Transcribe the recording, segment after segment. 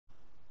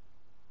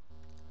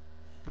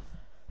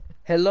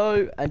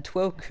Hello and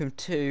welcome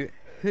to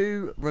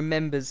Who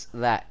Remembers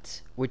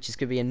That, which is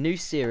going to be a new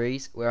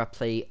series where I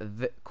play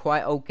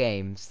quite old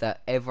games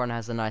that everyone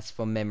has a nice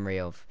fond memory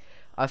of.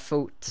 I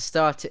thought to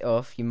start it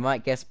off, you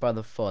might guess by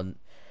the font,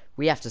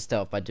 we have to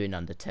start by doing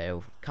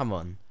Undertale. Come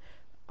on.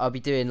 I'll be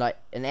doing like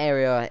an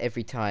area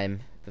every time,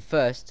 but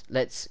first,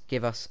 let's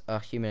give us a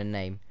human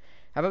name.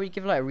 How about we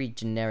give like a really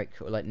generic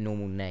or like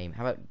normal name?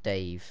 How about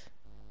Dave?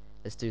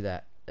 Let's do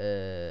that.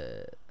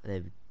 There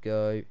we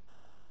go.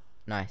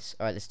 Nice.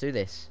 Alright, let's do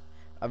this.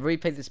 I've already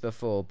played this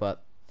before,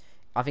 but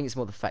I think it's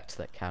more the fact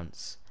that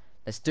counts.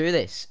 Let's do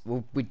this.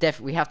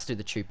 We have to do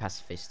the true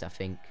pacifist, I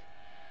think.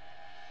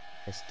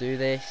 Let's do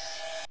this.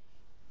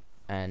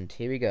 And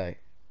here we go.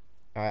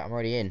 Alright, I'm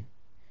already in.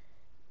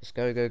 Let's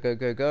go, go, go,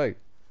 go, go.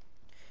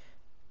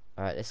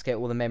 Alright, let's get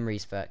all the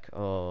memories back.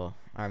 Oh,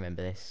 I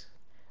remember this.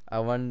 I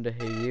wonder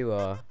who you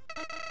are.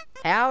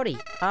 Howdy,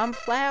 I'm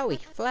Flowey.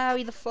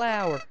 Flowey the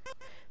flower.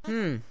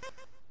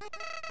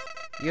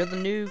 You're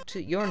new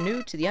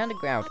to the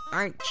underground,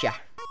 aren't ya?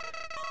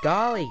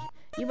 Golly,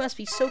 you must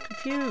be so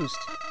confused.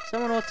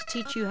 Someone ought to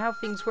teach you how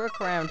things work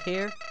around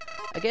here.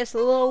 I guess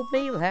little old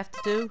me will have to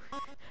do.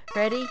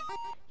 Ready?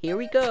 Here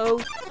we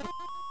go.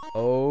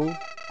 Oh.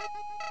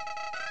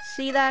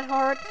 See that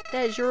heart?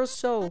 That is your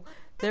soul.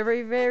 The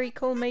very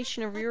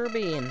culmination of your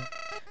being.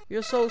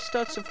 Your soul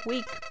starts off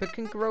weak, but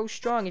can grow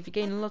strong if you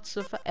gain lots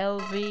of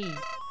LV.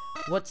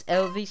 What's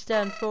LV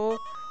stand for?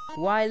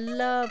 Why,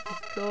 love,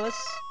 of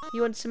course.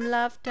 You want some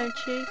love, don't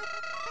you?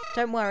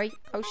 Don't worry,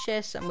 I'll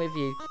share some with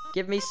you.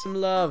 Give me some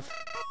love.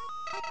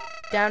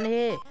 Down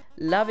here,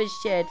 love is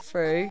shared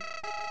through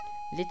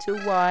little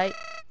white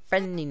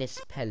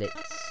friendliness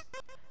pellets.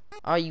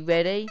 Are you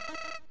ready?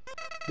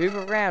 Move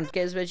around,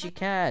 get as much as you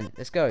can.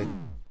 Let's go.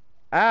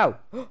 Ow!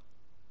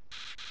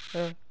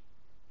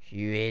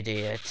 You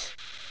idiot.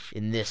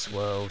 In this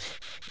world,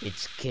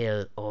 it's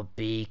kill or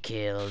be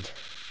killed.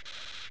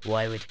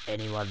 Why would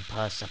anyone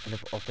pass up an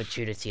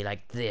opportunity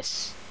like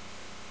this?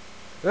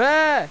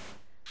 Ah!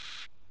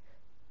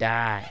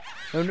 Die.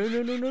 No, no,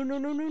 no, no, no, no,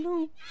 no, no,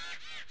 no.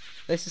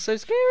 This is so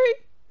scary.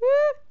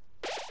 Ah!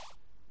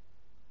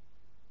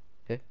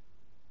 Okay.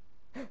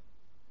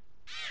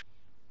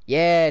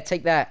 Yeah,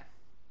 take that.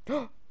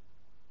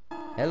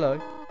 Hello.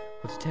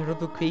 What a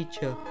terrible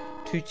creature.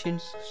 Teaching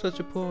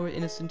such a poor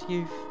innocent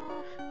youth.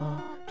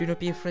 Ah, do not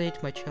be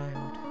afraid, my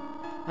child.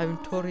 I am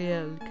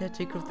Toriel,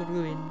 caretaker of the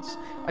ruins.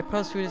 I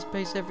pass through this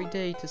place every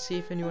day to see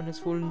if anyone has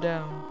fallen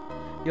down.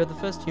 You are the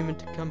first human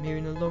to come here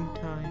in a long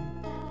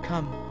time.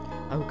 Come,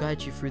 I will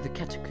guide you through the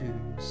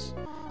catacombs.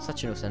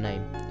 Such an awesome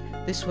name.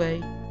 This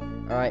way.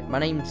 Alright, my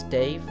name's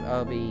Dave.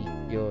 I'll be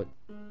your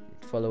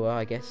follower,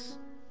 I guess.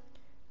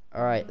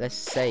 Alright, let's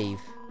save.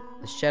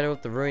 The shadow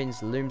of the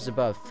ruins looms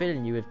above,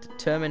 filling you with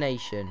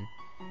determination.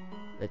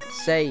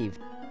 Let's save.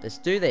 Let's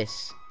do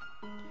this.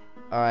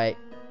 Alright,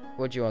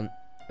 what do you want?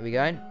 Are we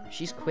going?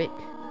 She's quick.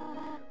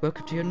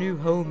 Welcome to your new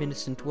home,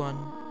 innocent one.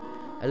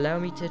 Allow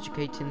me to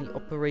educate in the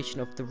operation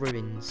of the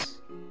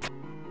ruins.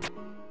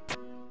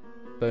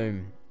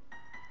 Boom.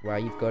 Wow,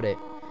 you've got it.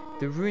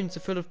 The ruins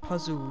are full of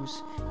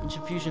puzzles,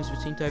 interfusions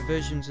between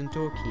diversions and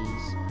door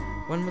keys.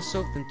 One must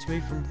solve them to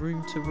move from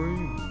room to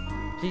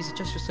room. Please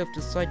adjust yourself to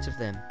the sight of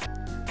them.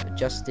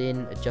 Adjust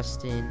in,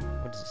 adjust in.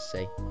 What does it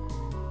say?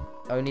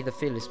 Only the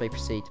fearless may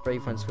proceed. The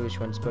brave ones, foolish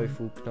ones, both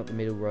walk not the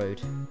middle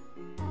road.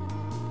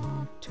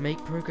 To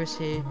make progress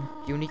here,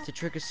 you'll need to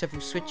trigger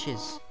several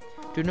switches.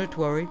 Do not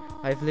worry,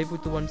 I have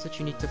labelled the ones that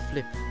you need to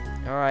flip.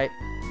 Alright.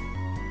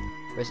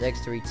 Press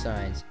X to read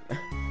signs.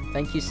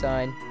 Thank you,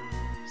 sign.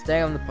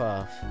 Stay on the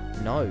path.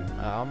 No.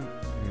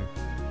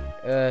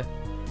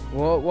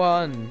 What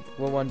one?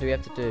 What one do we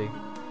have to do?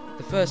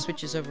 The first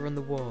switch is over on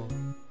the wall.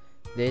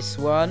 This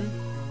one?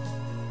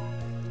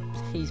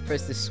 Please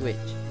press the switch.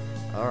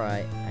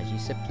 Alright, as you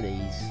said,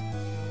 please.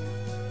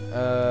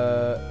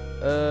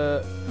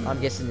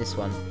 I'm guessing this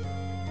one.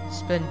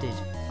 Splendid.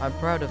 I'm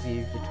proud of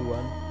you, little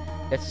one.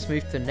 Let us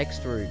move to the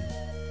next room.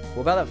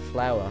 What about that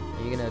flower?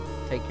 Are you gonna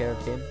take care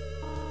of him?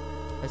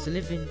 As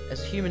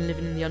a human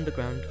living in the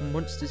underground,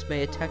 monsters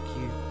may attack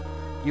you.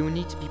 You will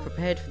need to be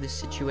prepared for this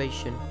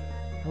situation.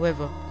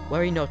 However,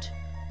 worry not.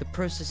 The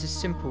process is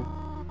simple.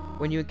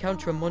 When you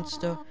encounter a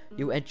monster,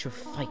 you enter a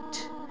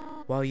fight.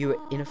 While you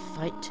are in a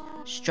fight,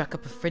 strike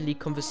up a friendly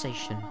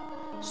conversation.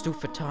 Still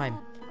for time.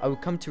 I will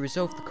come to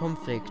resolve the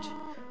conflict.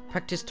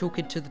 Practice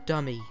talking to the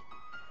dummy.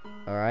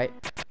 Alright.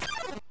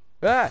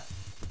 Ah!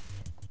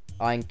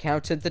 I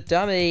encountered the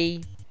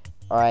dummy.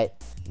 Alright,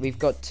 we've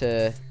got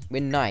to...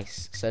 We're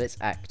nice, so let's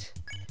act.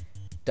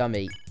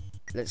 Dummy.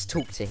 Let's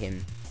talk to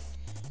him.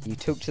 You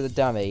talk to the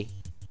dummy.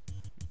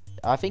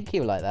 I think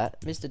he'll like that.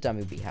 Mr.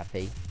 Dummy will be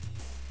happy.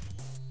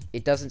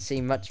 It doesn't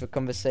seem much of a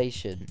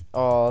conversation.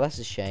 Oh, that's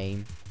a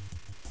shame.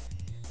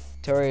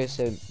 Torio,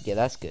 so... Yeah,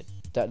 that's good.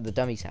 The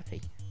dummy's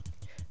happy.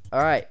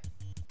 Alright.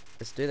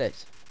 Let's do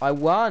this. I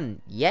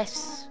won!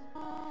 Yes!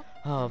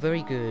 Oh,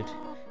 very good.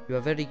 You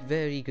are very,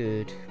 very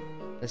good.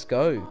 Let's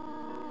go.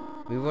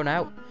 Move on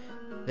out.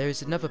 There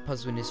is another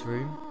puzzle in this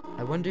room.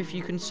 I wonder if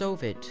you can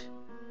solve it.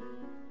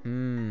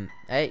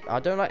 Hey, I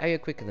don't like how you're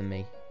quicker than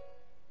me.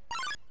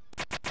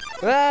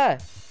 Ah!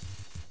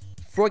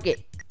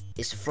 Frogget.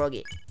 It's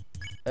Frogget.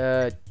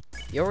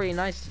 You're really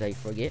nice today,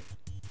 Frogget.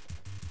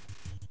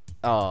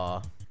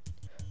 Aw.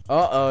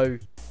 Uh-oh.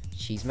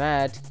 She's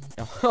mad.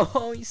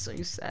 Oh, he's so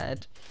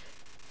sad.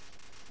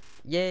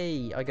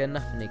 Yay, I got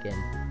nothing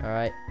again.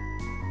 Alright.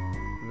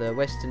 The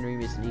western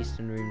room is the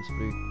eastern room's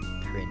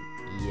blueprint.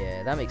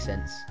 Yeah, that makes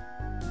sense.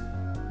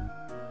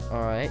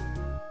 Alright.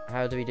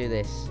 How do we do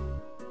this?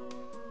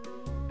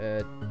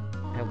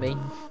 Help me.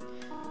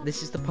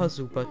 This is the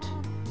puzzle, but...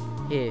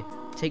 Here,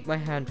 take my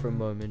hand for a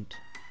moment.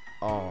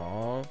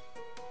 Aww.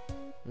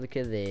 Look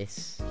at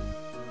this.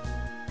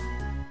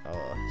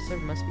 Oh,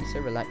 must be so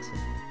relaxing.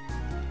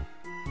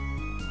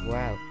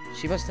 Wow.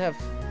 She must have...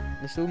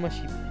 That's all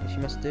she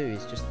must do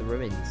is just the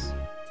ruins.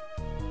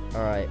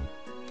 Alright.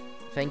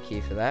 Thank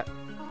you for that.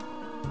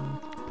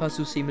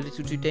 Puzzles seem a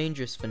little too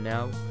dangerous for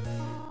now.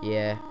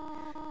 Yeah.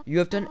 You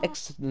have done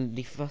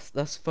excellently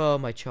thus far,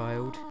 my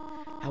child.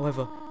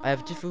 However, I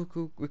have a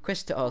difficult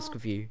request to ask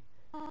of you.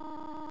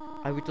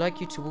 I would like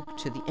you to walk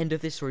to the end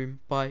of this room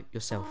by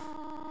yourself.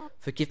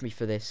 Forgive me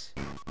for this.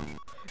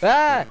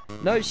 Ah!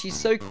 No, she's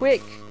so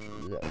quick!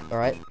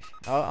 Alright,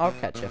 I'll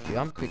catch up to you.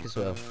 I'm quick as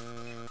well.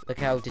 Look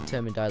how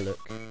determined I look.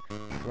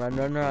 Run,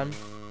 run, run.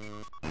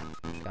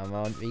 Come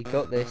on, we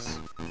got this.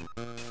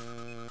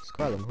 It's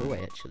quite a long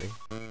hallway, actually.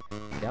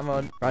 Come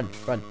on, run,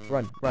 run,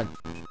 run, run.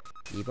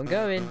 Keep on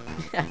going.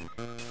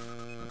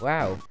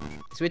 Wow.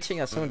 It's weird seeing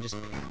how someone just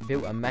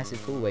built a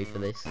massive hallway for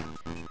this.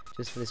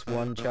 Just for this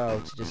one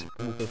child to just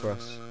walk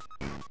across.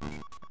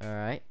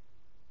 Alright.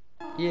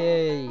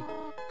 Yay!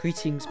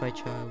 Greetings, my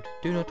child.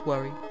 Do not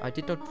worry. I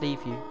did not leave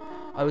you.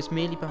 I was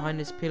merely behind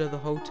this pillar the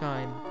whole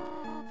time.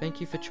 Thank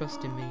you for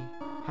trusting me.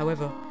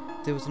 However,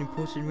 there was an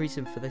important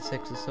reason for this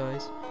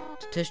exercise.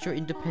 To test your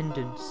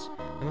independence.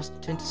 I must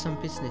attend to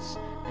some business,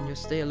 and you'll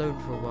stay alone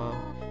for a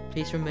while.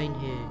 Please remain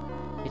here.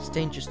 It's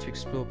dangerous to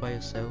explore by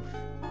yourself.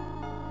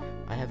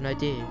 I have an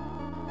idea.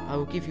 I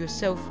will give you a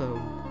cell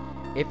phone.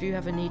 If you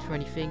have a need for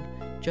anything,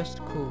 just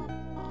call.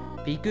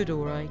 Be good,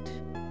 alright?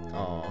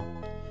 Aw.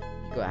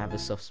 You gotta have a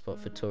soft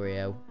spot for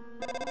Toriel.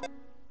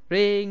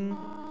 Ring!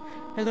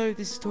 Hello,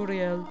 this is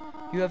Toriel.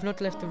 You have not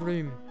left the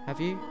room, have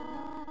you?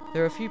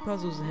 There are a few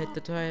puzzles ahead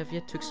that I have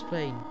yet to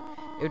explain.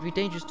 It would be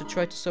dangerous to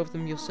try to solve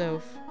them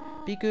yourself.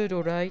 Be good,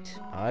 alright?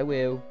 I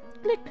will.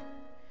 Click!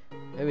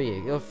 Who are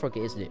you? You're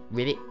Frogget, isn't it?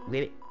 Ribbit,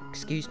 ribbit.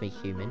 Excuse me,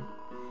 human.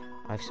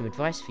 I have some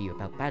advice for you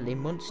about battling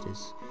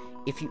monsters.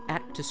 If you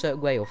act a certain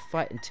way or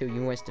fight until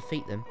you almost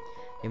defeat them,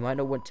 they might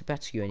not want to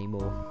battle you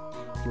anymore.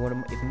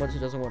 If a monster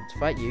doesn't want to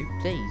fight you,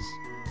 please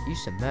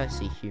use some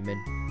mercy, human.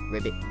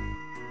 Ribbit.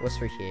 What's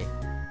through here?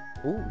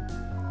 Ooh,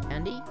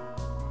 candy?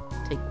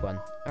 Take one.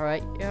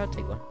 Alright, yeah, I'll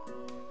take one.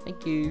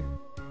 Thank you.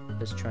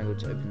 Press triangle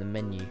to open the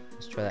menu.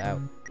 Let's try that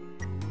out.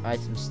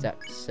 Item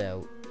stacked to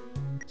sell.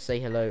 Say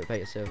hello about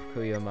yourself,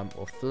 call your mum,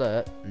 or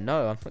flirt.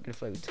 No, I'm not going to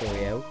flirt with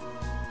Toriel.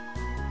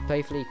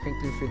 Playfully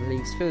crinkling through the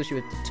leaves fills you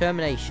with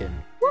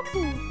determination.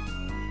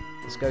 Woohoo!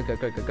 Let's go, go,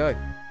 go, go, go.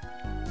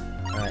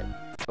 Alright.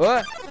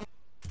 What?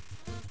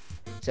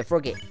 It's a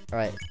Frogget.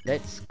 Alright,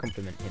 let's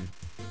compliment him.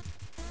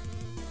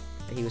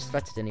 He was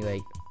flattered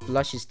anyway.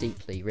 Blushes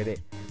deeply,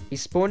 Ribbit.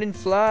 He's spawning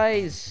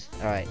flies!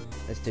 Alright,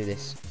 let's do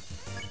this.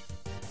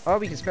 Oh,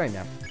 we can spray him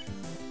now.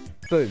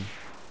 Boom.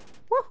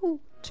 Woohoo!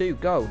 2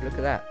 gold, look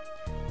at that.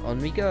 On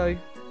we go.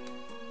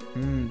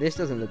 This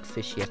doesn't look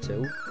fishy at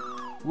all.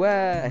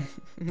 Where?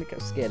 Look how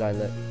scared I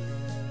look.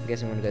 I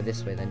guess I'm gonna go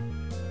this way then.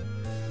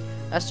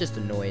 That's just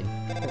annoying.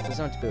 There's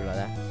something to build like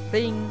that.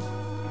 Bing!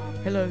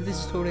 Hello, this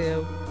is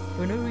Toriel.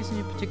 For no reason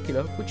in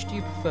particular, which do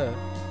you prefer?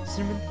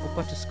 Cinnamon or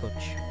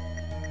butterscotch?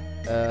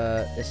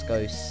 Let's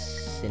go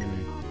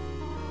cinnamon.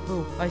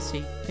 Oh, I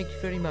see. Thank you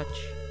very much.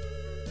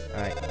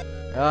 Alright.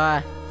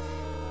 Ah!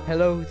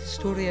 Hello, this is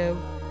Toriel.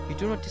 You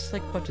do not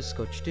dislike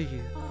butterscotch, do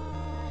you?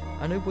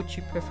 I know what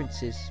your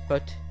preference is,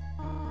 but...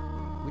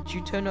 Would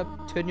you turn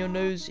your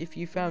nose if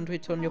you found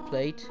it on your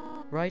plate?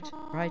 Right,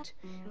 right.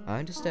 I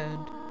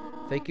understand.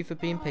 Thank you for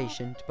being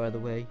patient, by the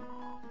way.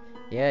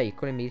 Yeah, you're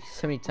calling me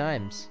so many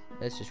times.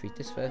 Let's just read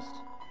this first.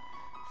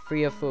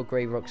 3 or 4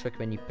 grey rocks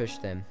recommend you push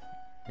them.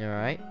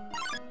 Alright.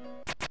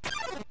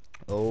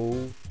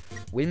 Oh,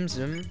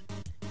 Whimsum.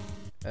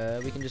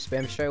 We can just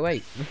spam straight away.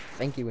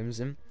 Thank you,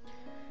 Whimsum.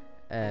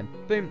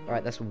 Boom.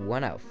 Alright, that's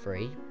 1 out of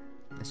 3.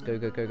 Let's go,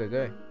 go, go, go,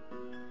 go.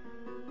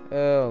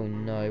 Oh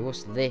no,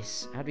 what's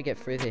this? How do we get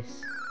through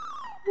this?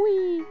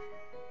 Whee!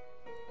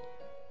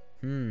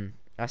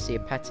 I see a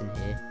pattern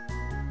here.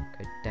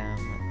 Go down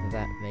like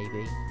that,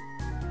 maybe.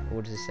 Or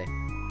what does it say?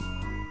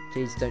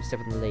 Please don't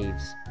step on the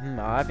leaves.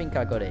 I think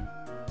I got it.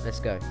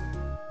 Let's go.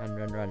 Run,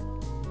 run,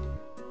 run.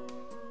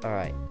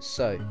 Alright,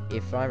 so,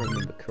 if I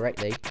remember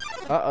correctly...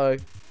 Uh-oh!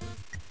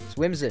 It's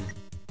Whimsun.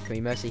 Can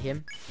we mercy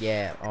him?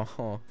 Yeah,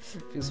 oh,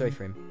 feel sorry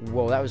for him.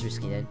 Whoa, that was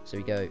risky then. So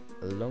we go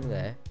along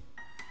there.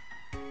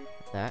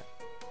 That.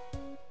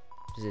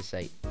 What does it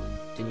say?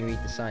 Didn't you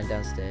read the sign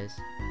downstairs?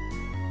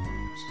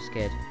 I'm so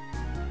scared.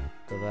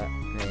 Got that.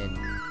 And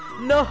then...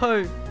 No!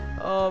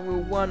 Oh, we're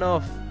 1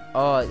 off.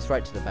 Oh, it's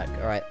right to the back.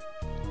 Alright.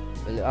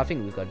 I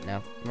think we've got it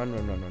now. Run,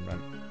 run, run, run,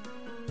 run.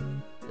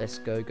 Let's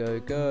go, go,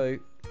 go.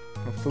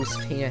 I'm full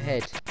speed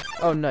ahead.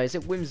 Oh no, is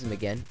it Whimsum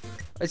again?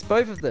 It's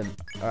both of them.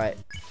 Alright,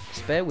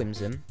 spare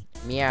Whimsum.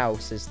 Meow,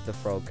 says the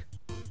frog.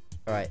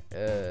 Alright,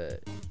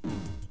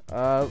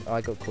 oh,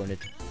 I got cornered.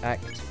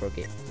 Act,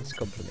 Froggy. Let's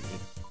compliment you.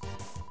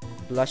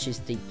 Blushes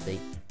deeply.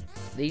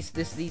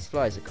 These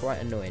flies are quite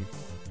annoying.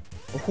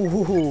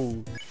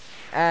 Ooh,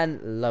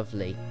 and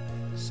lovely.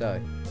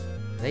 So,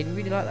 they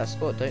really like that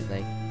spot, don't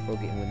they?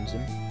 Froggy and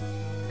Whimsum.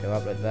 Go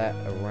up like that,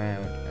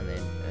 around, and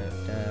then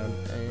down,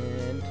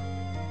 and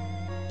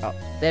up.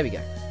 There we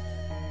go.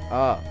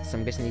 Ah, so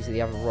I'm guessing these are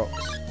the other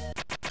rocks.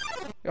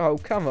 Oh,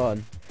 come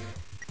on.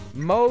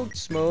 Mold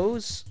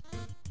Smalls.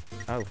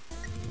 Oh,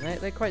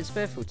 they're quite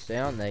spareful today,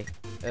 aren't they?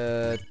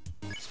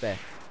 Spare.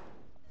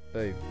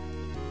 Boom.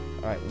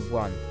 Alright,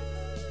 1.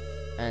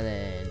 And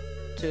then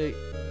 2.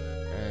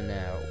 And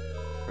now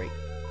 3.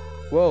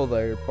 Well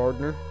there,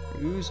 partner.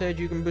 Who said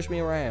you can push me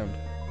around?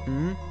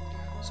 Hmm?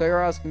 So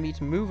you're asking me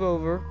to move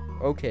over?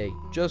 Okay,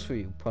 just for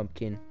you,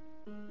 pumpkin.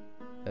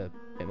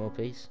 Bit more,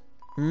 please.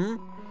 Hmm?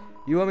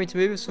 You want me to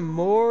move some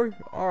more?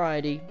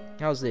 Alrighty.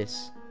 How's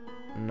this?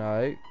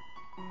 No.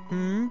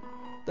 Hmm?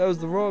 That was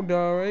the wrong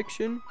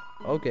direction.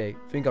 Okay,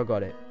 think I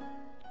got it.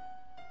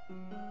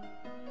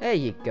 There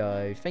you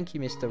go. Thank you,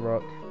 Mr.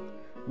 Rock.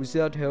 Was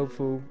that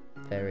helpful?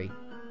 Very.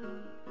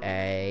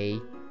 Hey.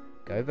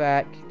 Go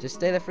back. Just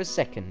stay there for a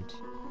second.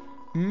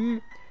 Hmm?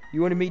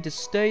 You wanted me to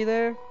stay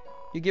there?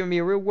 You're giving me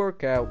a real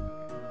workout.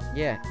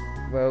 Yeah.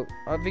 Well,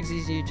 I think it's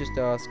easy to just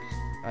ask,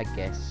 I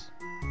guess.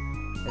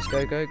 Let's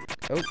go, go.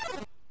 Oh.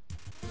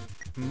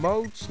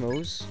 Mold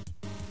Smalls.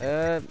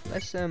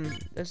 Let's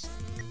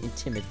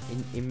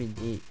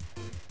intimidate.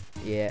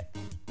 Yeah,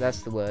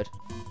 that's the word.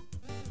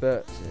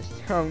 But,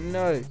 oh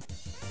no.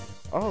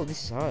 Oh,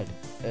 this is hard.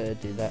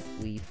 Do that,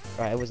 weave.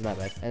 Right, it wasn't that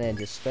bad. And then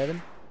just spare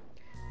them.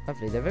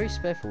 Lovely, they're very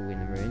spareful in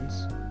the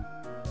ruins.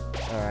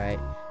 Alright.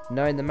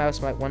 Knowing the mouse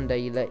might one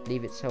day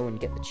leave its hole and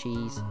get the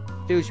cheese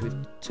fills you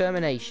with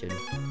determination.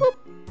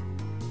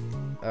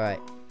 Alright.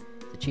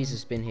 The cheese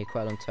has been here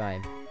quite a long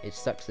time. It's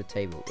stuck to the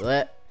table.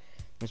 Blech.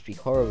 Must be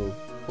horrible.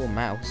 Poor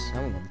mouse.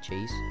 I want the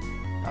cheese.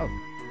 Oh.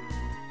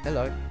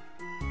 Hello.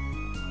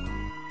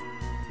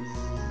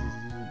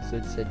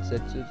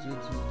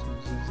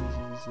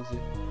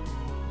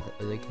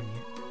 Are they coming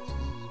here?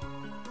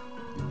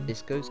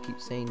 This ghost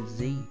keeps saying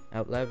Z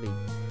out loudly.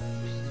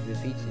 She's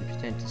repeating and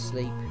pretend to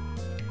sleep.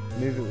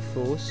 Move it with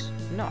force?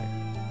 No.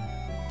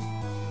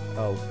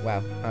 Oh,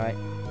 wow. Alright.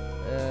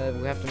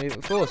 We have to move it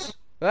with force.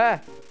 Ah!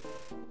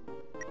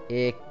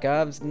 Here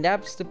comes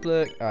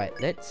Napster. Alright,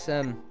 let's,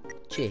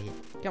 cheer.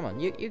 Come on,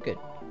 you're good.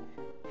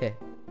 Here.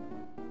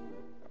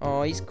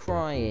 Oh, he's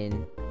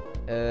crying.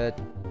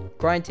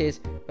 Crying tears.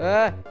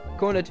 Ah!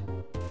 Cornered.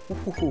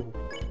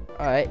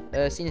 Alright,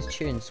 seeing as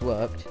tunes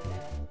worked,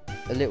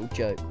 a little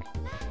joke.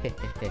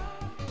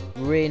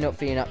 Really not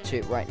feeling up to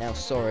it right now,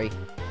 sorry.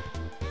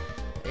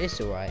 It's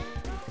alright.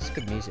 It's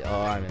good music.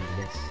 Oh, I remember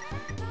this.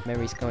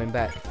 Memory's coming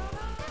back.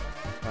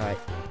 Alright.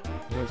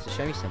 He wants to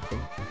show me something.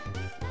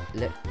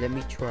 Let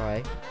me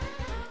try.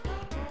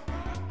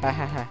 Ha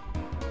ha ha.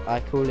 I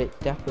call it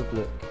Dapper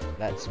Look.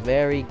 That's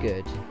very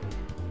good.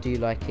 Do you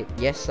like it?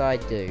 Yes, I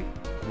do.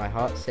 My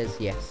heart says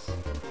yes.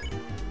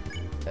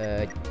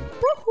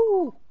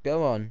 Woohoo!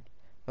 Go on.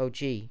 Oh,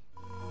 gee.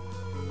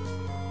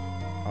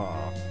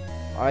 Aw.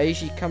 I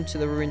usually come to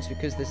the ruins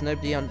because there's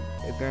nobody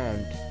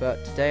underground,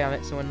 but today I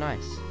met someone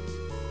nice.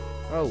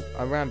 Oh,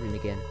 I'm rambling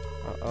again.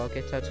 I'll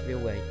get out of your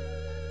way.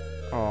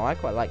 Oh, I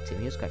quite liked him.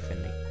 He was quite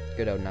friendly.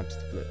 Good old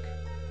Nabster Look.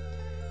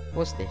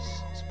 What's this?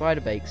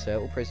 Spider bake, sir.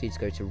 All proceeds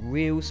go to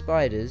real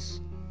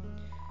spiders.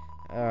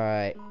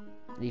 Alright.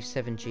 Leave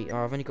 7G.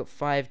 Oh, I've only got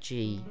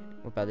 5G.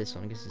 What about this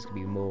one? I guess there's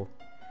going to be more.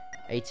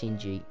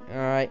 18G.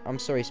 Alright, I'm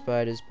sorry,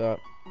 spiders, but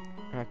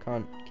I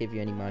can't give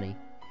you any money.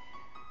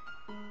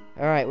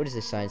 Alright, what does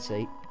this sign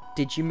say?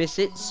 Did you miss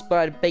it?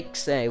 Spider bake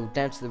sale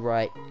down to the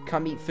right.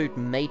 Come eat food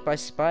made by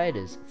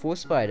spiders. For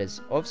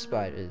spiders. Of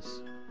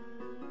spiders.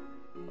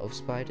 Of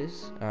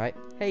spiders? Alright.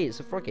 Hey,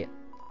 it's a frogget.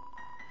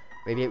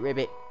 Ribbit,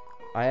 ribbit.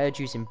 I heard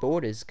using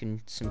borders can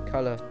add some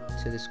colour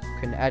to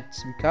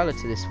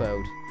this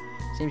world.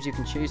 Seems you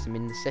can choose them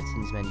in the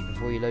settings menu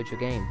before you load your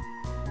game.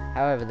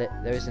 However,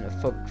 there isn't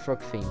a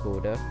frog theme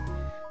border,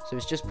 so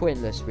it's just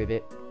pointless,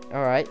 Ribbit.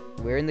 Alright,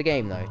 we're in the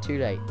game though, too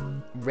late.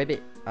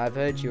 Ribbit, I've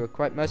heard you are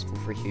quite merciful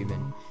for a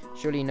human.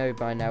 Surely you know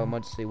by now a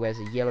monster wears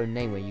a yellow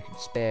name where you can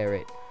spare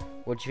it.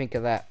 What do you think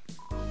of that?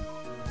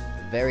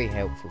 Very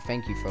helpful,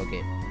 thank you,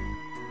 Frogget.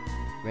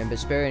 Remember,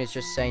 sparing is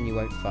just saying you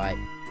won't fight.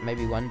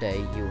 Maybe one day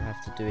you'll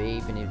have to do it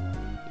even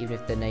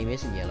if their name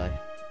isn't yellow.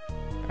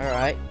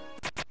 Alright.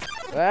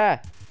 Ah!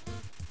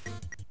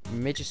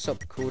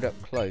 Midgesop called up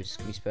close.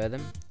 Can we spare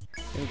them?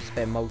 I think we can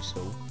spare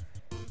Molesol.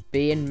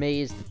 Being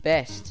me is the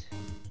best.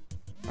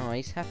 Oh,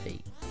 he's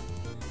happy.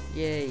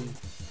 Yay.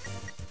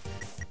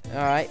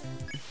 Alright.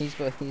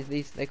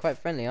 They're quite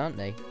friendly, aren't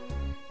they?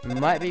 It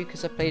might be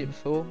because I played it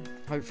before.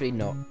 Hopefully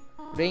not.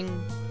 Ring.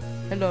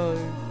 Hello.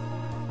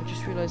 I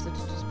just realised that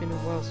it has been a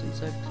while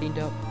since I've cleaned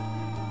up.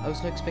 I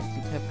was not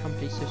expecting to have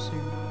company so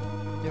soon.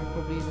 There are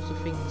probably lots of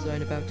things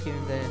lying about here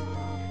and there.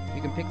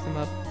 You can pick them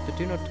up, but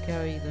do not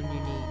carry them you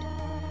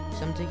need.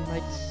 Someday you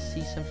might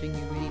see something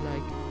you really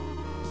like.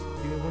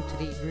 You will want to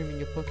leave room in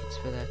your pockets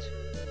for that.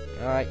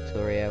 Alright,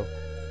 Toriel.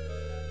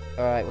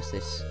 Alright, what's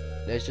this?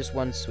 There's just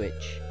one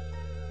switch.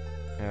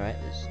 Alright,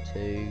 there's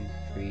 2,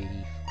 3,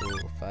 4,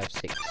 5,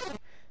 6.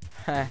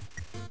 Ha!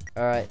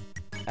 Alright,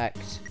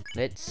 act.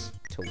 Let's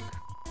talk.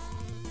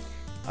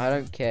 I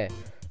don't care.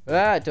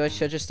 Ah,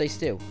 should I just stay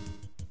still?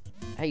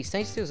 Hey,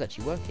 staying still is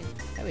actually working.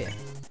 Hell yeah.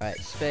 Alright,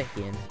 spare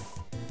him.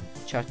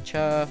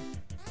 Cha-cha.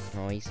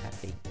 Oh, he's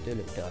happy. Do a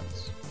little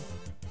dance.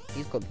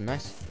 He's got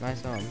nice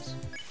arms.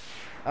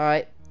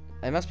 Alright,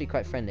 they must be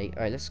quite friendly.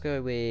 Alright, let's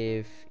go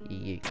with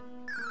you.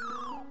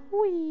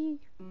 Whee!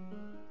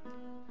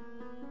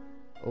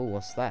 Oh,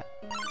 what's that?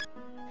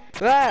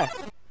 Ah!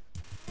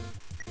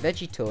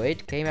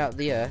 Vegetoid came out of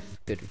the earth.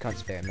 Good, we can't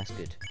spare him, that's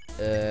good.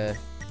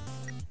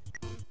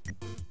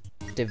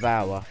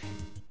 Devour.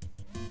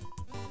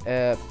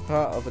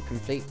 Part of a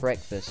complete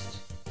breakfast.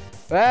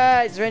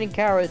 Ah, it's raining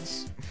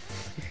carrots!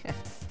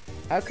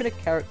 How can a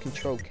carrot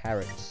control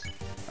carrots?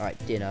 Alright,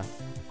 dinner.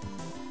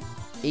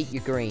 Eat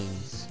your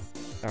greens.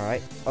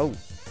 Alright.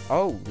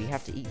 Oh, we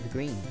have to eat the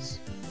greens.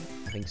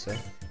 I think so.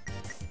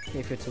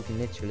 If you're talking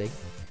literally.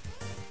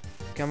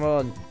 Come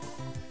on.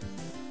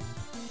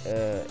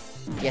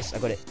 Yes, I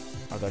got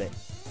it.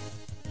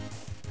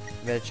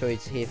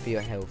 Vegetoid's here for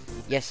your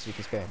health. Yes, we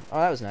can spare him. Oh,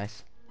 that was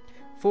nice.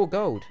 4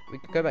 gold. We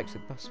could go back to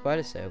the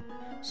spider sale.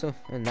 So,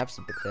 nabs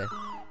the book there.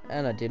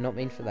 And I did not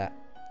mean for that.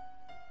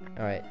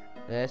 Alright.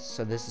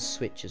 So there's the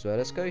switch as well.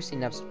 Let's go see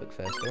Nab's book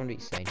first. I don't know what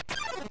he's saying.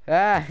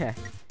 Ah!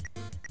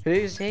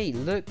 Who's he?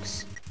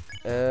 Looks...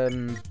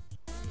 Don't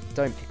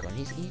pick on.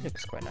 He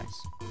looks quite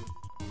nice.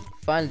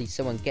 Finally,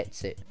 someone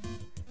gets it.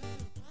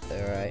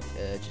 Alright,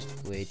 just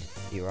avoid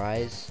your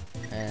eyes.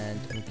 And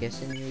I'm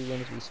guessing you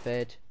want to be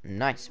spared.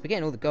 Nice. We're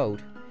getting all the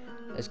gold.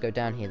 Let's go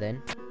down here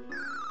then.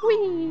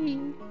 Whee!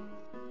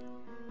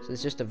 So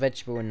there's just a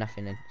vegetable and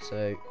nothing in.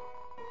 So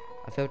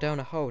I fell down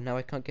a hole. Now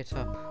I can't get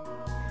up.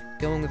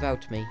 Go on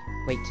without me.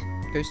 Wait,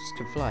 ghosts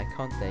can fly,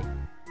 can't they?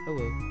 Oh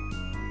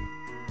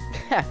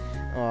well.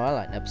 Oh, I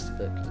like Nub's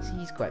book.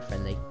 He's quite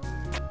friendly.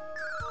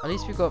 At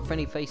least we've got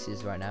friendly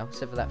faces right now,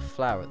 except for that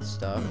flower at the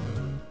start.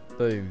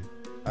 Boom.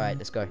 Alright,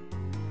 let's go.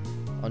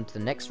 On to the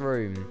next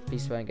room.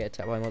 Please don't get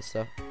attacked by a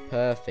monster.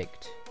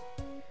 Perfect.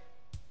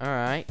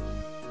 Alright.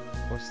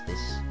 What's this?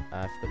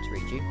 I forgot to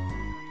read you.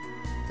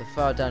 The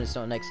far down is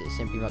not an exit, it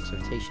simply marks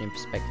rotation in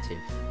perspective.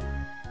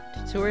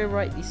 Tutorial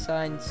write these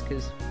signs,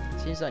 because it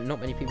seems like not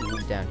many people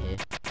walk down here.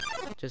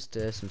 Just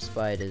some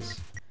spiders.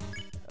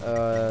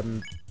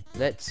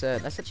 Let's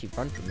actually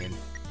run from him.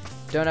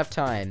 Don't have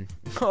time.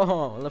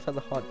 Oh, I love how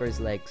the heart grows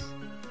legs.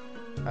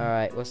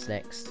 Alright, what's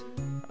next?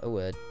 A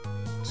word.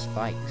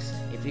 Spikes.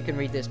 If you can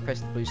read this,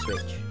 press the blue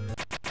switch.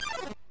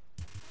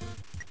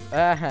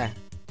 Aha!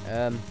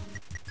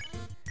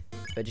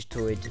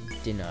 Vegetoid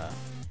dinner.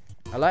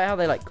 I like how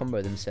they like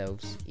combo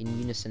themselves in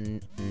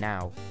unison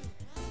now.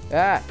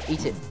 Ah!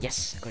 Eat it!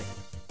 Yes! Got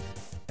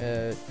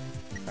it.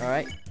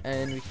 Alright,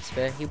 and we can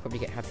spare. He'll probably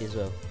get happy as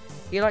well.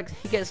 He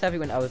gets happy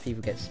when other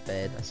people get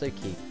spared. That's so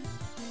cute.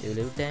 Do a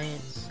little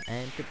dance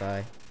and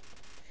goodbye.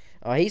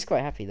 Oh, he's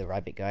quite happy, the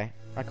rabbit guy.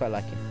 I quite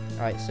like him.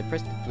 Alright, so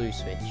press the blue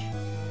switch.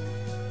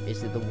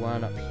 Is it the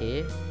one up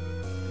here?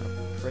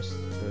 I'll press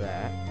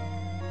that.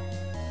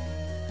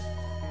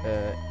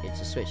 It's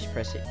a switch.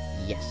 Press it.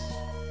 Yes.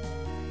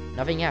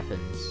 Nothing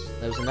happens.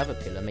 There was another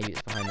pillar. Maybe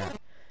it's behind that.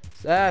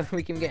 So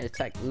we can get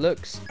attacked.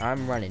 Looks.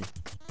 I'm running.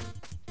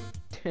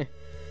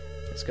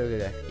 Let's go.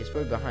 It's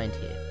probably behind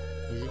here.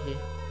 Is it here?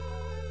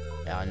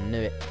 Yeah, I knew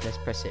it. Let's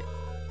press it.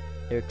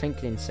 Hear a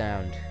clinking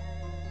sound.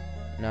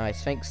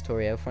 Nice. Thanks,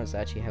 Toriel. France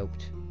actually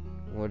helped.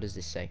 What does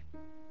this say?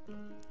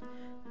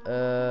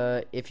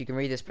 If you can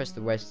read this, press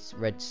the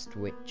red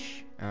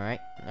switch. Alright.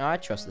 Oh, I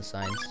trust the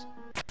signs.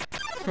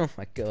 Oh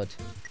my god.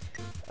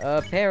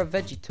 Pair of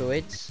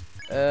vegetoids.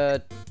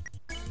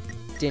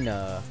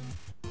 Dinner.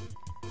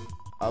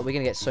 Oh, we're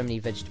gonna get so many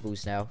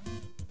vegetables now.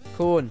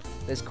 Corn.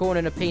 There's corn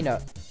and a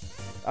peanut.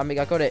 I mean,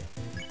 I got it.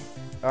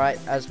 Alright,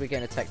 as we're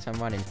getting attacked, I'm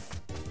running.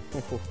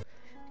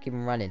 Keep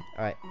on running.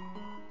 Alright.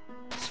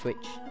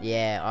 Switch.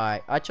 Yeah,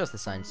 alright. I trust the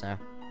signs now.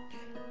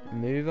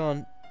 Move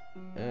on.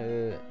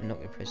 I'm not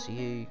gonna press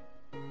you.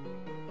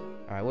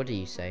 Alright, what do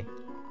you say?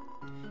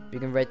 If you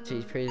can read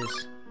to press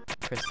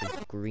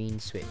the green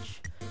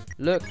switch.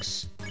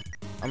 Looks.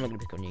 I'm not gonna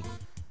pick on you.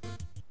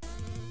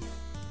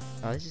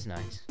 Oh, this is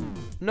nice.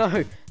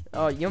 No!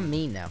 Oh, you're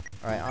mean now.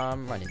 Alright,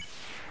 I'm running.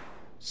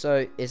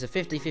 So, it's a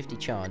 50-50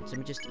 chance. Let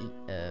me just eat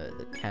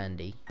the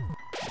candy.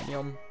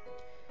 Yum.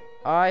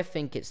 I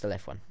think it's the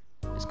left one.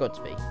 It's got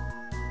to be.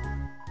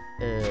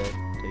 There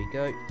we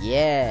go.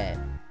 Yeah!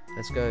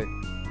 Let's go.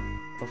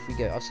 Off we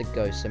go. I said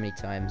go so many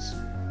times.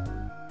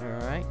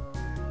 Alright.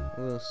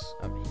 What's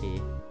up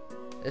here?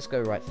 Let's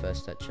go right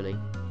first, actually.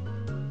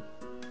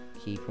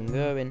 Keep on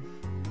going.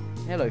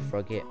 Hello,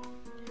 Frogget.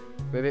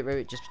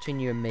 Ribbit, just between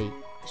you and me.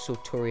 I saw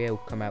Toriel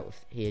come out of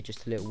here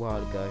just a little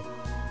while ago.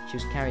 She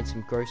was carrying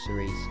some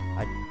groceries.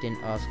 I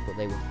didn't ask what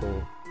they were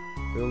for.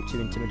 We were all too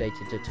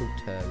intimidated to talk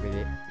to her,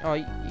 really. Oh,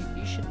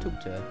 you should talk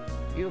to her.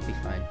 You'll be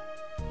fine.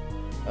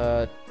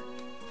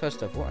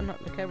 First off,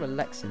 look how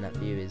relaxing that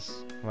view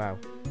is. Wow.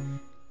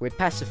 We're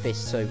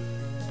pacifists, so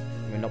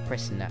we're not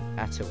pressing that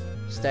at all.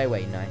 Stay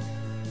away, knife.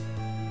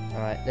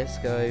 Alright, let's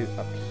go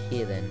up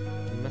here then.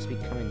 We must be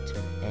coming to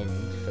an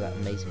end for that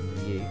amazing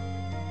view.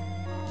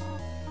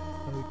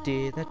 Oh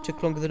dear, that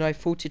took longer than I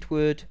thought it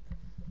would.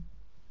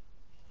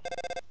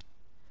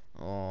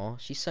 Aw,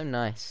 she's so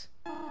nice.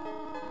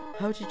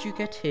 How did you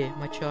get here,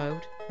 my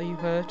child? Are you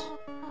hurt?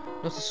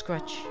 Not a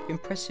scratch.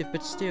 Impressive,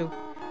 but still,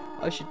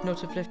 I should not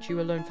have left you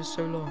alone for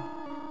so long.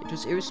 It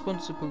was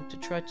irresponsible to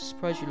try to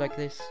surprise you like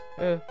this.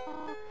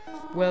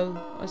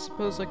 Well, I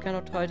suppose I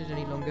cannot hide it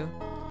any longer.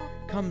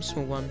 Come,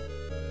 small one.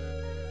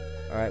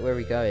 Alright, where are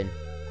we going?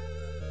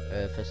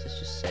 First let's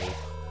just save.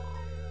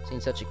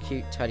 Seeing such a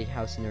cute, tidy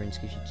house in the ruins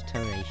gives you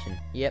determination.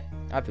 Yep,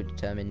 I feel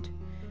determined.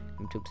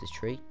 Can we talk to this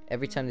tree?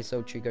 Every time this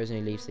old tree grows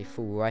any leaves, they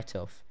fall right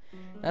off.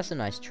 That's a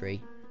nice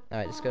tree.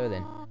 Alright, let's go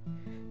then.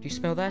 Do you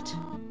smell that?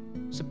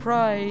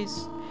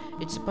 Surprise!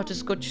 It's a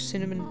butterscotch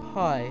cinnamon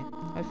pie.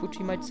 I thought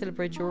you might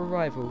celebrate your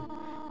arrival.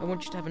 I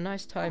want you to have a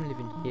nice time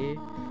living here,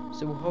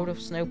 so we'll hold off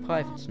snail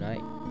pie for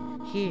tonight.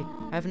 Here,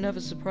 I have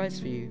another surprise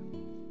for you.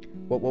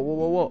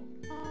 What?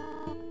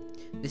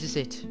 This is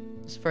it.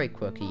 It's a very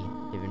quirky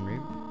living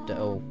room.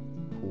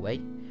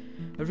 Hallway.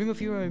 A room of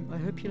your own. I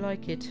hope you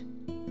like it.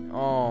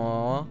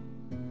 Aww.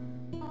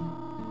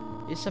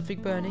 Is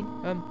something burning?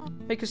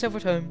 Make yourself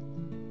at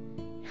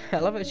home. I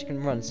love how she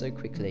can run so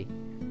quickly.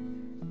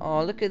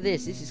 Oh, look at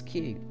this. This is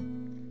cute.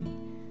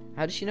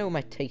 How does she know all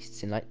my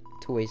tastes in, like,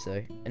 toys,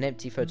 though? An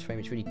empty photo frame.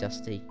 It's really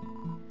dusty.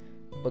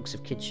 Box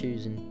of kid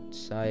shoes and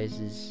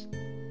sizes.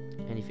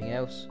 Anything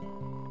else?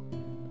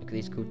 Look at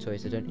these cool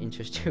toys. They don't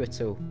interest you at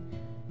all.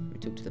 Let me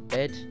talk to the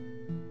bed.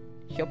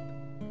 Yup.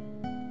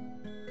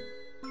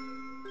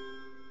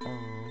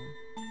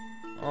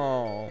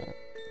 Oh,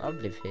 I'll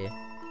live here.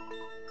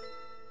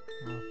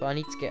 Oh, but I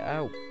need to get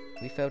out.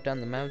 We fell down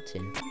the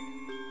mountain.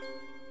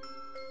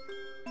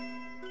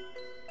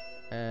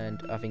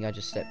 And I think I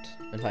just slept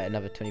like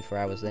another 24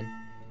 hours then.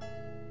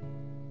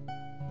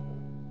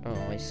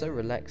 Oh, it's so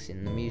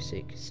relaxing. The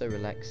music is so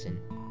relaxing.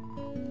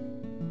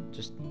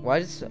 Just, why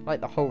does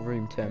like the whole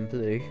room turn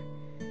blue?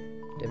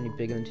 Definitely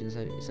bigger than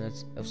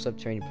it's of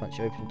subterranean plants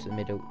open to the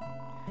middle.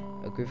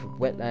 A group of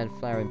wetland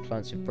flowering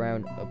plants with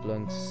brown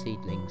oblong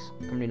seedlings,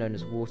 commonly known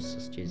as water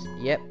sausages.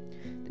 Yep,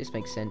 this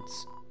makes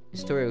sense.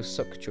 Historical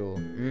sock drawer.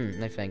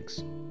 No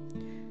thanks.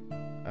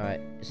 Alright,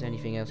 is there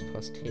anything else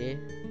past here?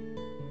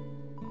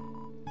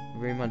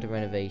 Room under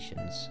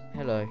renovations.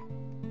 Hello.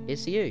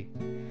 It's you.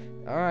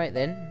 Alright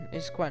then,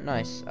 it's quite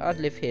nice. I'd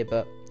live here,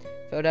 but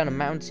fell down a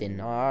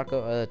mountain. I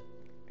gotta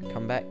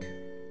come back.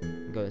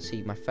 Gotta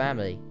see my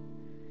family.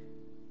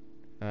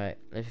 Alright,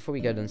 before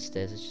we go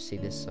downstairs, let's just see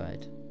this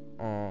side.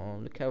 Oh,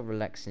 look how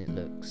relaxing it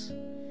looks.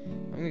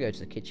 I'm gonna go to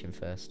the kitchen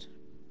first.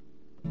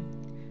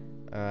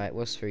 Alright,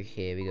 what's through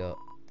here? We got,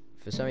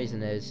 for some reason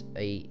there's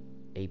a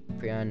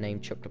brand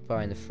named chocolate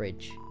pie in the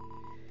fridge.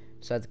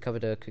 Beside the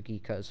cupboard are cookie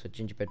cutters for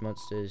gingerbread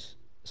monsters.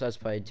 Besides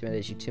pie,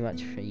 intimidates you too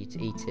much for you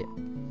to eat it.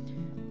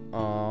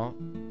 Aww.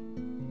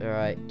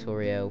 Alright,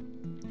 Toriel.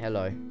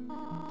 Hello.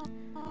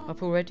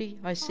 Up already?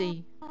 I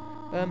see.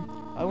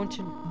 I want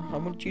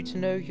you to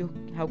know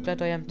how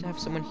glad I am to have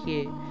someone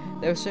here.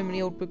 There are so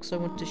many old books I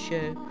want to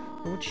share.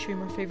 I want to show you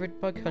my favourite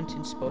bug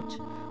hunting spot.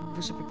 I've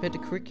also prepared a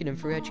curriculum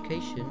for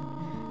education.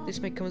 This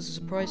may come as a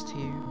surprise to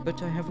you,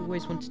 but I have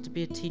always wanted to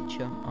be a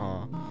teacher.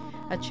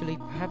 Actually,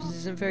 perhaps this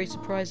isn't very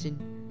surprising.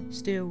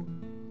 Still.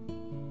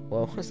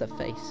 Well, what's that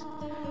face?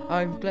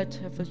 I'm glad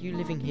to have you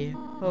living here.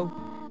 Oh,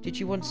 did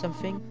you want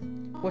something?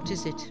 What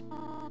is it?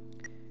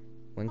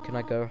 When can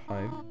I go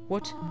home?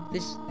 What?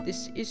 This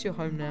is your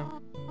home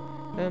now.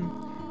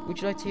 Would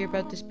you like to hear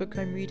about this book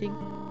I'm reading?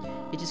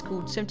 It is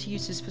called 70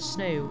 Uses for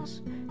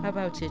Snails. How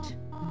about it?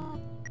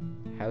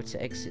 How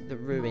to exit the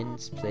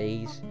ruins,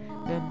 please.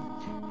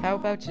 How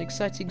about an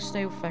exciting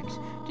snail fact?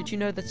 Did you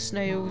know that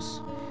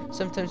snails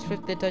sometimes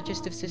flip their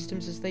digestive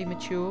systems as they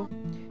mature?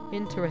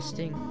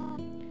 Interesting.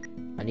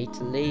 I need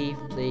to leave,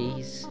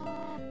 please.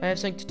 I have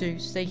something to do.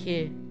 Stay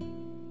here.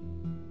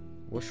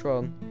 What's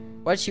wrong?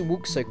 Why did she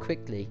walk so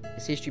quickly?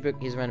 This history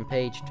book is a random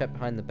page, trapped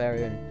behind the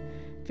barrier,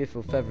 and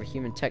fearful of further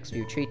human attacks,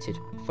 we retreated.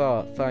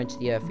 Far, far into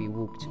the earth we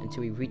walked,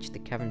 until we reached the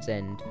cavern's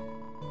end.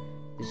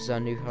 This is our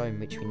new home,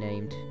 which we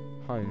named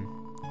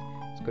Home.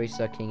 As great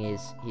as our king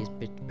is, he is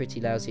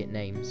pretty lousy at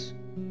names.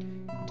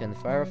 Turn the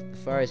fire off. The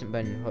fire isn't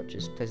burning hot,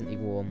 just pleasantly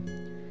warm.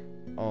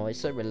 Oh, it's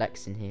so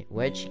relaxing here.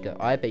 Where'd she go?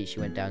 I bet she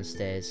went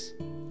downstairs.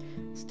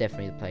 It's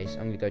definitely the place.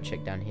 I'm gonna go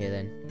check down here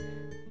then.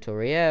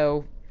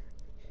 Toriel!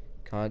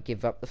 Can't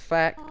give up the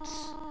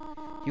facts.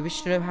 You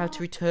wish to know how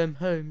to return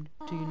home,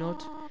 do you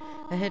not?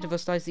 Ahead of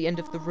us lies the end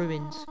of the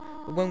ruins,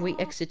 but when we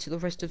exit to the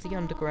rest of the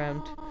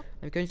underground,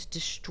 I'm going to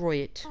destroy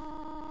it.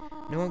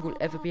 No one will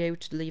ever be able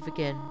to leave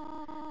again.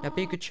 Now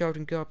be a good child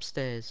and go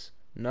upstairs.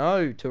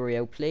 No,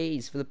 Toriel,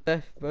 please, for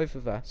the both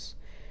of us.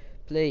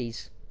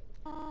 Please.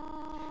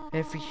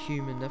 Every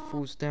human that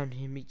falls down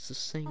here meets the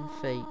same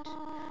fate.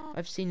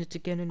 I've seen it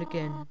again and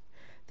again.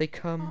 They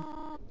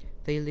come,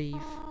 they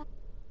leave,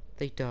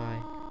 they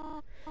die.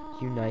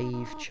 You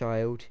naive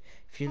child,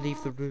 if you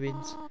leave the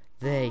ruins,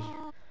 they,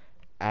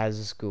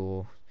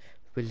 Asgore,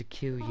 will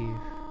kill you.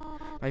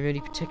 I'm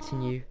only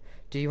protecting you.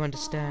 Do you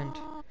understand?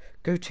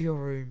 Go to your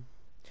room.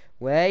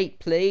 Wait,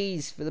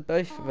 please, for the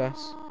both of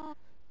us.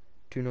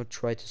 Do not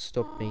try to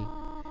stop me.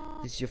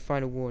 This is your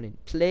final warning.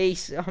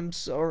 Please, I'm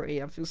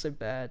sorry, I feel so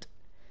bad.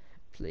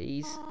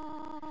 Please.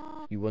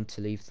 You want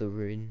to leave the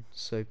ruin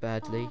so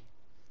badly?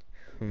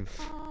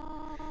 Humph.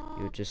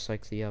 You're just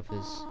like the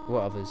others.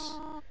 What others?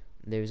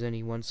 There is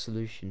only one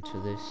solution to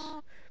this.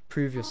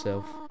 Prove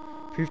yourself.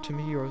 Prove to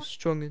me you're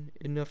strong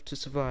enough to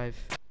survive.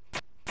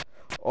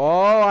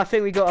 Oh, I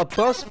think we got a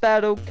boss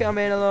battle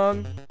coming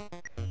along.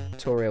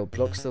 Toriel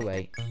blocks the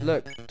way.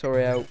 Look,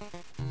 Toriel,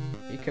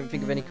 you can't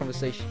think of any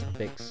conversation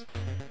topics.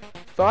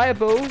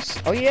 Fireballs!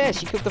 Oh yeah,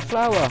 she killed the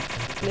flower.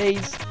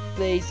 Please,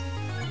 please.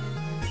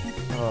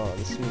 Oh,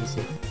 this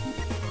music.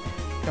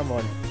 Come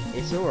on,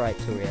 it's alright,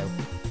 Toriel.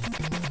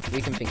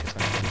 We can think of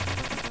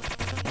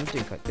something. I'm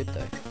doing quite good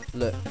though.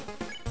 Look.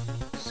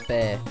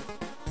 Spare.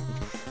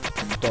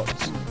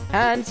 Dots.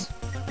 Hands!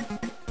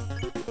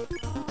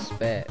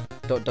 Spare.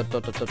 Dot, dot,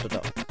 dot, dot, dot, dot,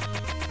 dot.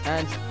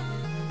 Hands.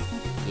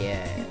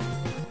 Yeah.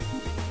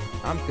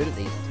 I'm good at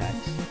these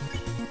attacks.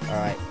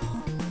 Alright.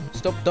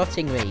 Stop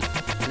dotting me.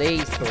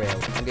 Please,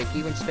 Toriel. I'm going to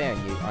keep on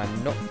sparing you.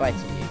 I'm not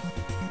fighting you.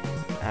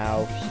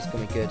 Ow. She's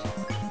got me good.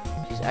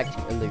 She's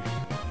acting aloof.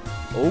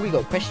 Oh, we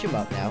got question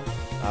mark now.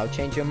 I'll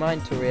change your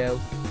mind, Toriel.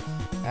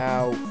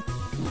 Ow.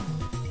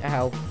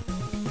 Ow.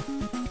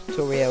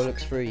 Toriel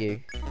looks through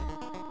you.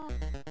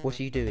 What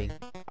are you doing?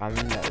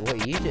 What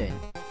are you doing?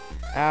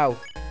 Ow.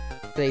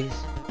 Please.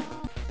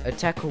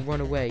 Attack or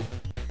run away.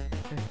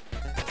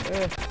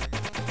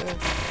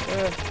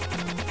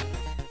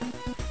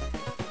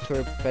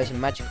 Toriel prefers a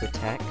magical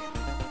attack.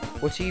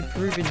 What are you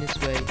proving this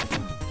way?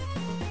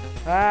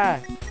 Ah!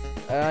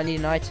 I need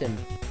an item.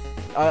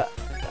 I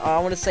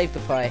want to save the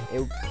fight. It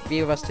will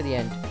be with us to the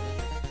end.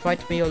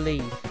 Fight me or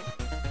leave.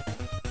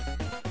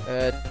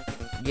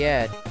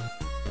 Yeah.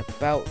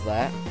 About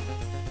that.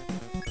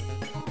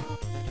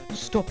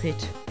 Stop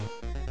it.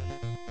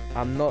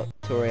 I'm not,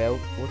 Toriel.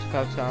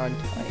 Watercolor aren't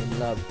in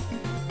love.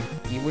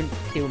 You wouldn't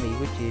kill me,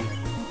 would you?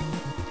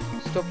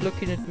 Stop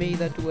looking at me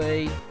that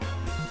way.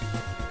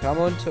 Come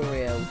on,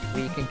 Toriel.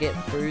 We can get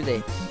through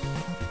this.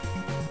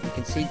 We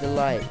can see the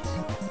light.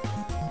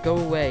 Go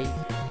away.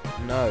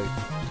 No,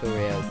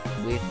 Toriel.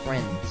 We're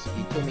friends.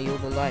 You told me all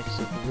the lives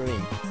of the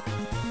ruin.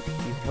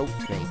 You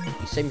helped me.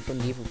 You saved me from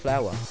the evil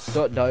flower.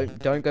 Stop!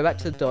 Don't go back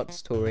to the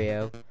dots,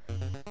 Toriel.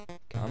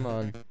 Come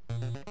on.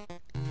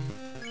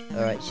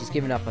 Alright, she's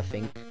given up, I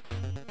think.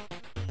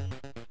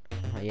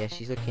 Oh yeah,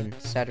 she's looking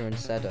sadder and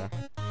sadder.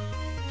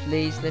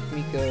 Please let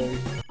me go.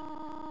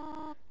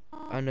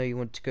 I know you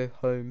want to go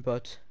home,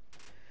 but...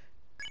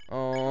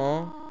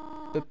 Aww.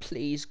 But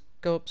please,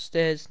 go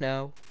upstairs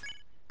now.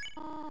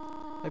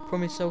 I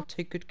promise I'll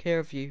take good care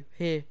of you.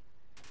 Here.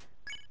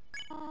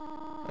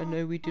 I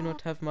know we do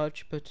not have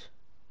much, but...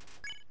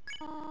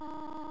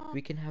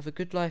 we can have a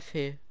good life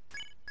here.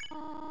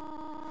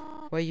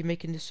 Why are you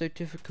making this so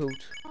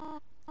difficult?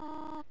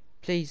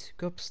 Please,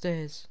 go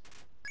upstairs.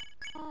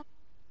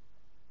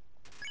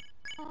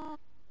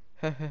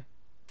 Haha.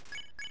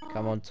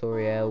 Come on,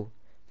 Toriel.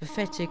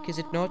 Pathetic, is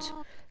it not?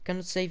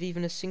 Cannot save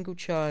even a single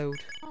child.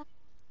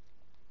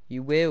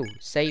 You will.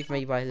 Save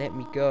me by letting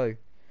me go.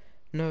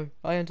 No,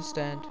 I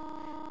understand.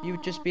 You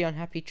would just be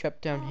unhappy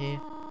trapped down here.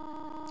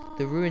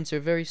 The ruins are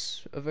very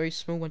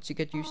small once you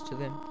get used to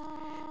them.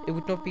 It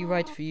would not be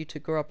right for you to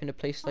grow up in a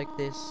place like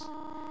this.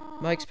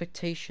 My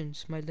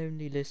expectations, my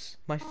loneliness,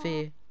 my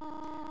fear.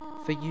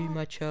 For you,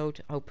 my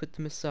child, I'll put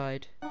them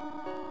aside.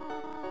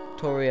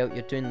 Toriel,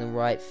 you're doing the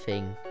right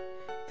thing.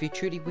 If you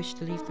truly wish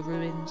to leave the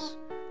ruins,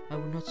 I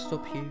will not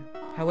stop you.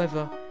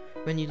 However,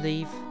 when you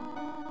leave,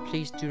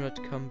 please do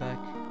not come back.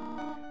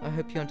 I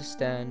hope you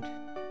understand.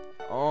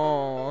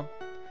 Aww.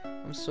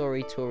 I'm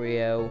sorry,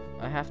 Toriel.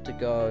 I have to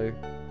go.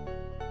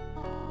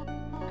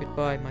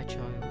 Goodbye, my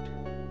child.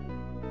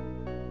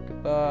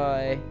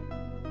 Goodbye.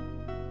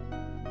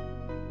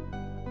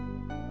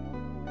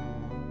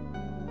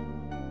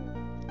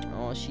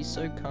 Oh, she's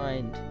so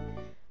kind.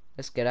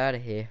 Let's get out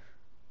of here.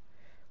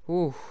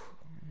 Whew.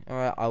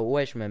 Alright, I'll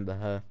always remember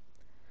her.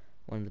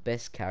 One of the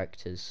best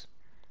characters.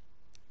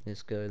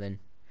 Let's go then.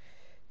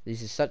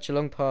 This is such a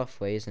long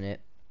pathway, isn't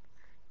it?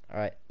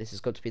 Alright, this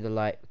has got to be the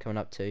light we're coming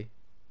up to.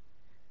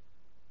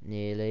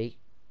 Nearly.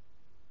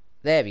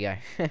 There we go.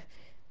 That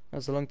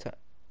was a long time.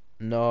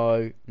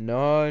 No,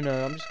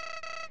 I'm just...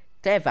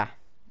 Clever.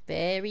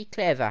 Very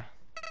clever.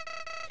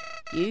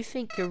 You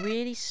think you're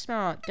really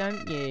smart,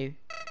 don't you?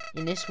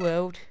 In this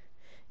world,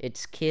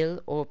 it's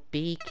kill or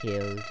be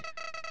killed.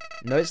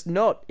 No, it's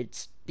not.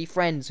 It's be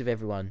friends with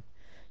everyone.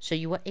 So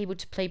you were able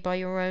to play by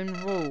your own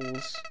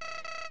rules.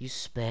 You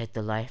spared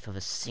the life of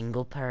a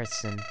single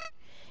person.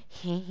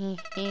 I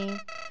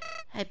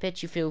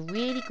bet you feel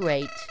really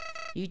great.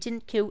 You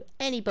didn't kill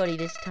anybody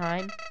this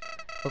time.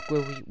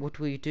 What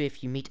will you do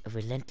if you meet a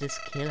relentless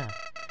killer?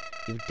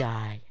 You'll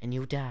die, and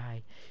you'll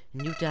die,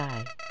 and you'll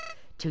die,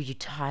 till you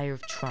tire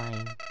of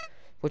trying.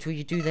 What will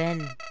you do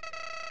then?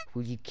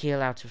 Will you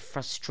kill out of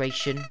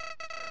frustration?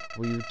 Or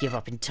will you give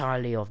up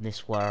entirely on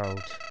this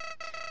world?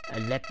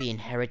 And let me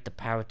inherit the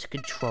power to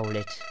control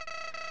it.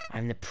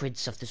 I'm the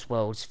prince of this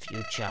world's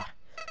future.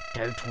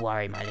 Don't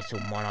worry, my little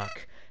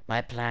monarch.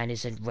 My plan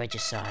isn't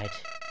regicide.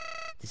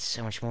 This is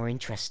so much more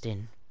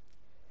interesting.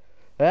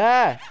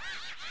 Ah!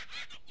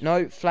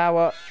 No,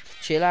 flower.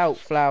 Chill out,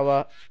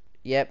 flower.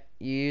 Yep,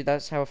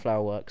 that's how a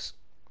flower works.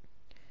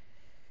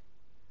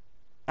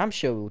 I'm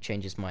sure we'll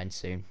change his mind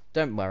soon.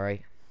 Don't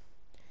worry.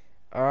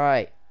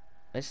 Alright,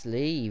 let's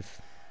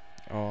leave.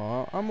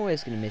 Aw, I'm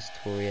always gonna miss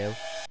Torio.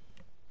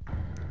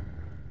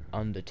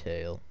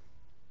 Undertale.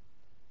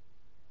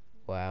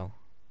 Wow.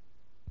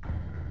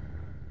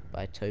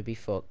 By Toby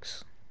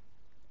Fox.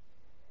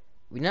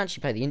 We didn't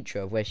actually play the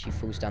intro of where she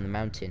falls down the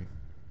mountain.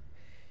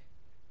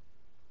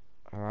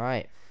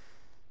 Alright.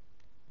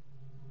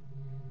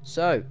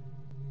 So,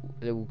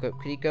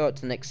 could you go up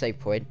to the next save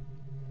point?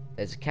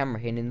 There's a camera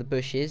hidden in the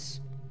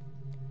bushes.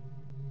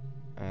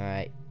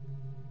 Alright.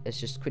 Let's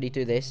just quickly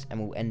do this and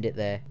we'll end it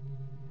there.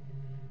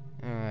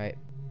 Alright.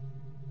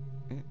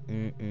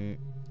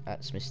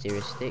 That's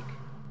mysterious stick.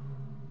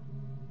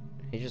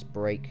 Can you just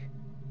break?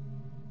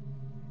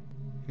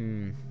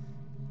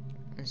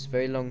 It's a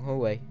very long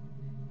hallway.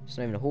 It's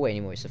not even a hallway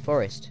anymore, it's a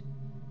forest.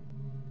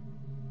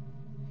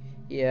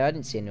 Yeah, I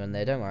didn't see anyone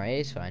there, don't worry,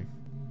 it's fine.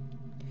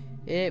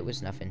 It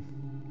was nothing.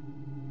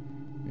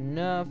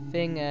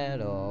 Nothing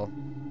at all.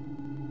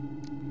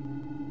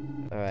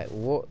 Alright,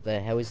 what the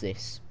hell is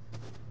this?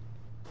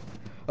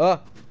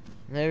 Oh!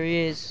 There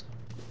he is.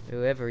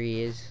 Whoever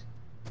he is.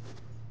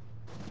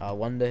 I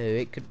wonder who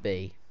it could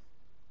be.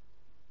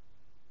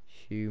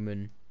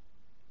 Human.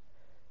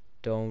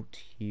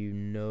 Don't you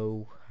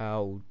know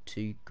how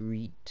to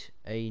greet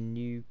a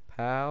new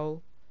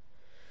pal?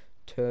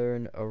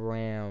 Turn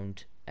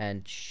around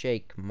and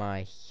shake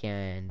my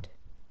hand.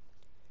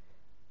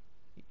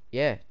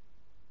 Yeah.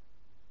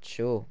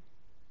 Sure.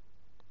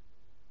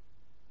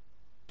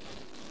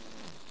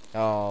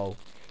 Oh.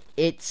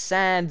 It's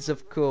Sans,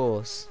 of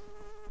course.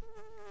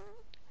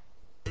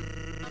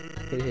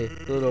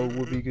 Little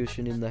whoopee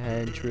cushion in the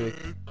hand trick.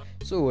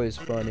 It's always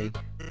funny.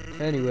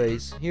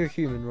 Anyways, you're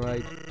human,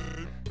 right?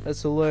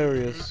 That's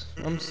hilarious.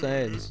 I'm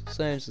Sans.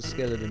 Sans the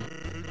skeleton.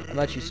 I'm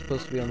actually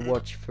supposed to be on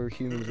watch for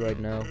humans right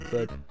now,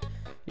 but,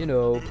 you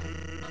know,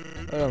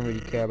 I don't really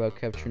care about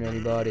capturing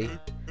anybody.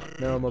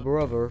 No, my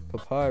brother,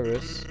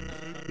 Papyrus,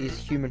 he's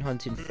a human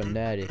hunting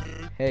fanatic.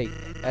 Hey,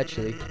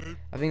 actually,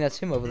 I think that's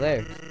him over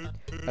there.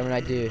 I have an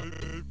idea.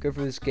 Go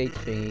for this gate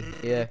thingy.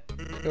 Yeah,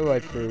 go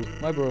right through.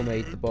 My bro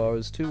made the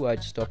bars too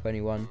wide to stop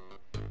anyone.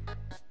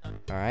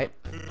 Alright.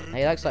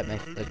 Hey, looks like me.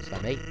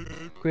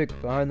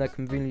 Quick, behind that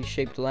conveniently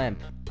shaped lamp.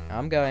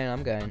 I'm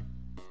going.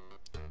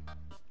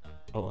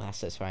 Oh,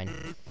 that's fine.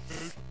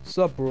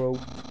 Sup, bro?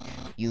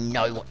 You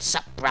know what's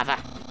up, brother.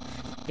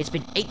 It's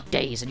been 8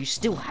 days and you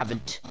still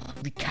haven't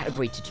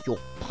recalibrated your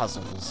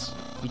puzzles.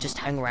 You just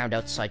hang around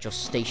outside your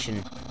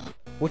station.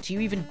 What are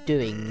you even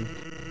doing?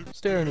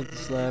 Staring at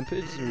this lamp,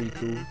 it's really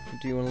cool.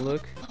 Do you want to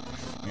look?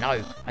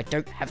 No, I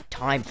don't have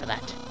time for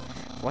that.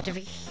 What if a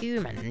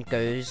human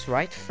goes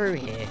right through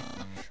here?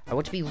 I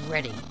want to be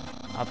ready.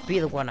 I'll be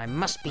the one, I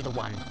must be the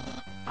one.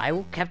 I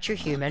will capture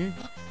human,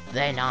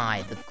 then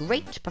I, the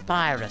great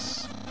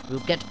Papyrus, will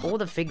get all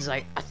the things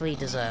I utterly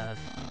deserve.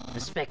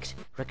 Respect,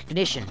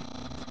 recognition.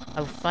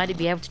 I will finally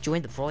be able to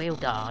join the Royal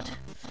Guard.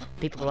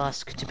 People will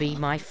ask to be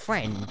my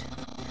friend.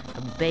 I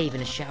will bathe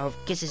in a shower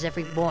of kisses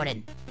every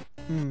morning.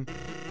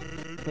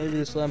 Maybe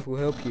this lamp will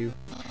help you.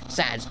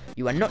 Sans,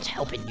 you are not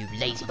helping, you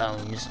lazy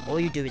bones. All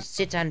you do is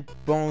sit and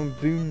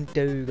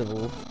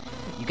boondoggle.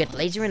 You get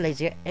lazier and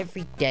lazier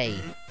every day.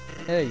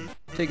 Hey,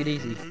 take it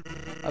easy.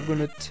 I've got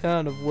a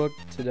ton of work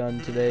to done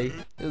today.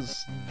 A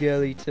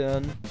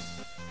skeleton.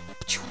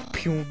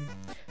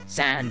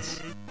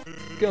 Sans.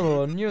 Come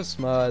on, you're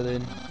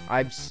smiling.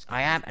 I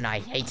am, and I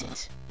hate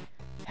it.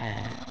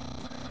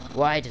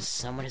 Why does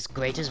someone as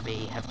great as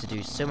me have to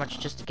do so much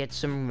just to get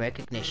some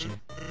recognition?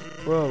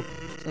 Whoa,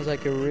 sounds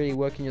like you're really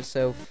working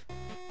yourself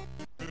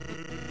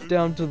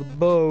down to the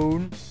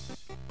bone.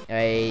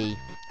 Hey,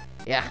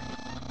 yeah,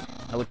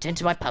 I will tend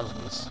to my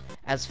puzzles.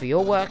 As for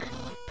your work,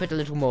 put a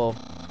little more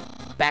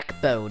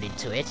backbone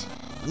into it.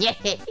 Yeah.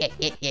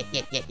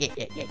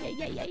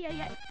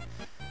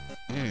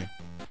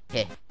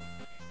 Yeah.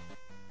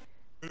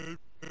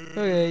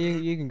 Okay,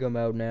 you can come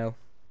out now.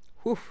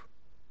 Whew.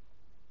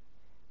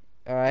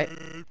 Alright.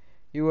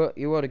 You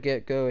ought to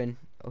get going,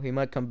 or he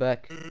might come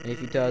back, and if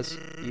he does,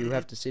 you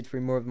have to sit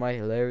through more of my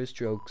hilarious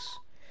jokes.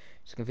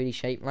 It's a conveniently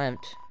shaped lamp.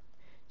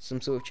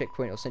 Some sort of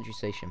checkpoint or sentry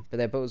station, but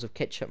they're bottles of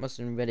ketchup,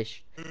 mustard, and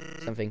relish.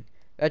 Something.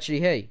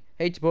 Actually, hey,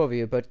 hate to bother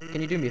you, but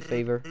can you do me a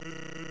favor?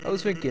 I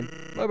was thinking,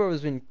 my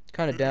brother's been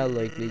kinda down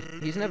lately.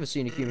 He's never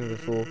seen a human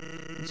before,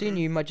 and seeing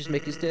you might just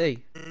make his day.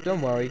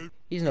 Don't worry,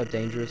 he's not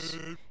dangerous,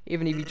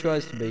 even if he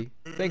tries to be.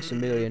 Thanks a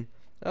million.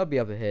 I'll be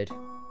up ahead.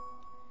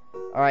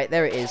 Alright,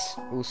 there it is.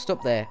 We'll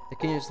stop there. The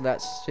continuance of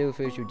that still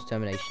feels your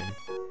determination.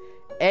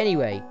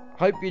 Anyway,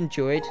 hope you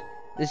enjoyed.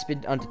 This has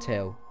been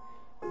Undertale.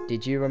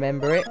 Did you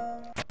remember it?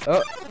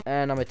 Oh,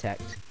 and I'm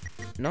attacked.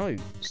 No,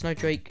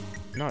 Snowdrake,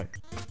 no.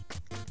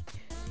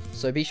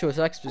 So be sure to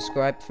like and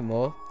subscribe for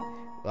more.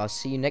 I'll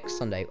see you next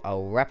Sunday.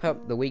 I'll wrap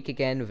up the week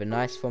again with a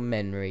nice fond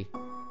memory.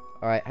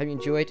 Alright, hope you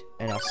enjoyed,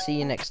 and I'll see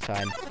you next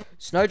time.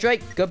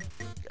 Snowdrake, go...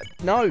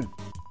 No!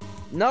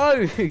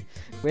 No!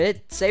 We're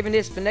saving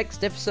this for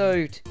next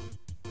episode.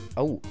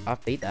 Oh, I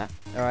beat that.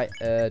 Alright,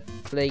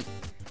 flee.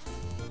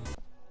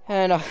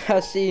 And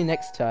I'll see you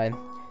next time.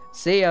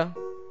 See ya!